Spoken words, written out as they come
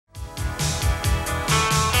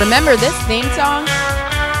Remember this theme song?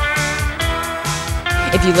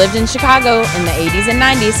 If you lived in Chicago in the 80s and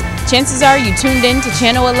 90s, chances are you tuned in to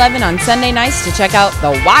Channel 11 on Sunday nights to check out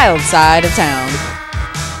the wild side of town.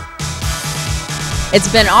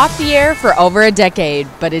 It's been off the air for over a decade,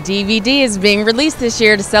 but a DVD is being released this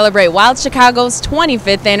year to celebrate Wild Chicago's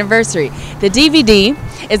 25th anniversary. The DVD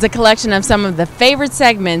is a collection of some of the favorite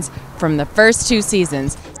segments from the first 2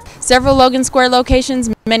 seasons. Several Logan Square locations,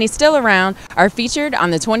 many still around, are featured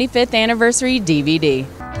on the 25th anniversary DVD.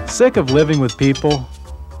 Sick of living with people?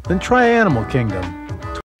 Then try Animal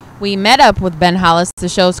Kingdom. We met up with Ben Hollis, the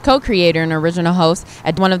show's co-creator and original host,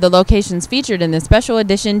 at one of the locations featured in the special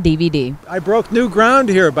edition DVD. I broke new ground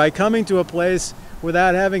here by coming to a place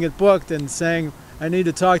without having it booked and saying I need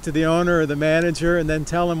to talk to the owner or the manager and then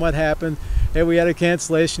tell them what happened. Hey, we had a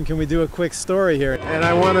cancellation, can we do a quick story here? And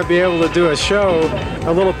I want to be able to do a show,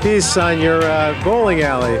 a little piece on your bowling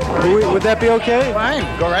alley. Would that be okay?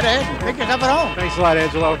 Fine, go right ahead, pick yourself at home. Thanks a lot,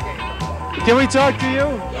 Angelo. Can we talk to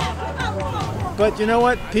you? But you know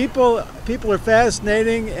what? People are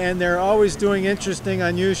fascinating, and they're always doing interesting,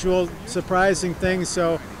 unusual, surprising things.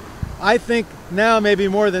 So I think now maybe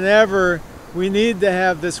more than ever, we need to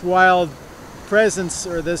have this wild presence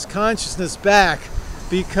or this consciousness back,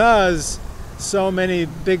 because so many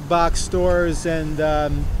big box stores and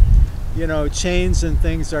you know, chains and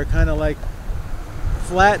things are kind of like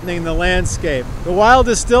flattening the landscape. The wild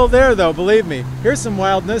is still there though, believe me. Here's some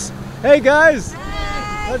wildness. Hey guys,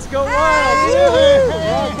 let's go wild.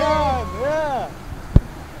 Rock on. Yeah.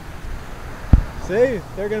 See,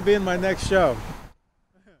 they're going to be in my next show.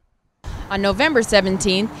 On November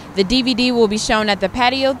 17th, the DVD will be shown at the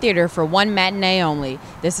Patio Theater for one matinee only.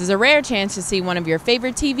 This is a rare chance to see one of your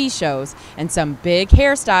favorite TV shows and some big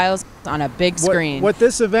hairstyles on a big screen. What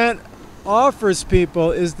this event offers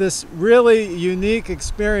people is this really unique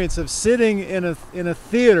experience of sitting in a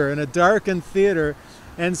theater, in a darkened theater,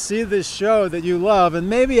 and see this show that you love and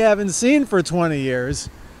maybe haven't seen for 20 years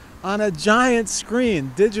on a giant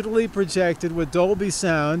screen, digitally projected with Dolby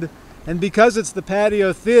sound. And because it's the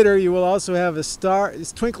Patio Theater, you will also have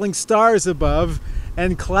twinkling stars above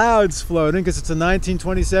and clouds floating, because it's a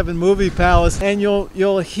 1927 movie palace. And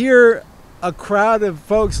you'll hear a crowd of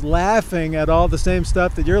folks laughing at all the same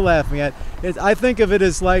stuff that you're laughing at. I think of it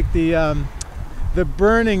as like the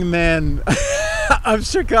Burning Man of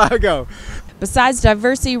Chicago. Besides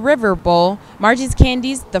Diversey River Bowl, Margie's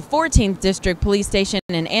Candies, the 14th District Police Station,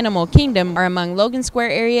 and Animal Kingdom are among Logan Square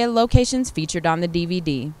area locations featured on the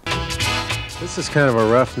DVD. This is kind of a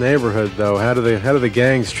rough neighborhood, though. How do the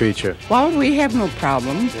gangs treat you? Well, we have no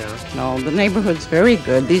problem. Yeah. No, the neighborhood's very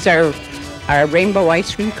good. These are our rainbow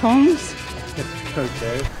ice cream cones.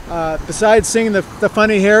 Okay. Besides seeing the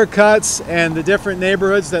funny haircuts and the different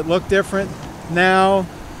neighborhoods that look different now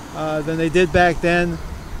than they did back then,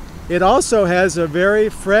 it also has a very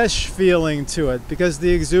fresh feeling to it, because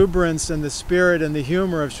the exuberance and the spirit and the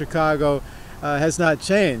humor of Chicago has not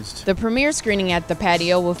changed. The premiere screening at the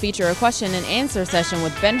Patio will feature a question and answer session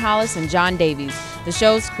with Ben Hollis and John Davies, the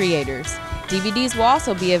show's creators. DVDs will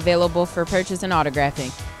also be available for purchase and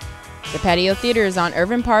autographing. The Patio Theater is on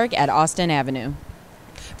Irvin Park at Austin Avenue.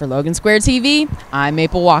 For Logan Square TV, I'm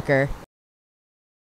Maple Walker.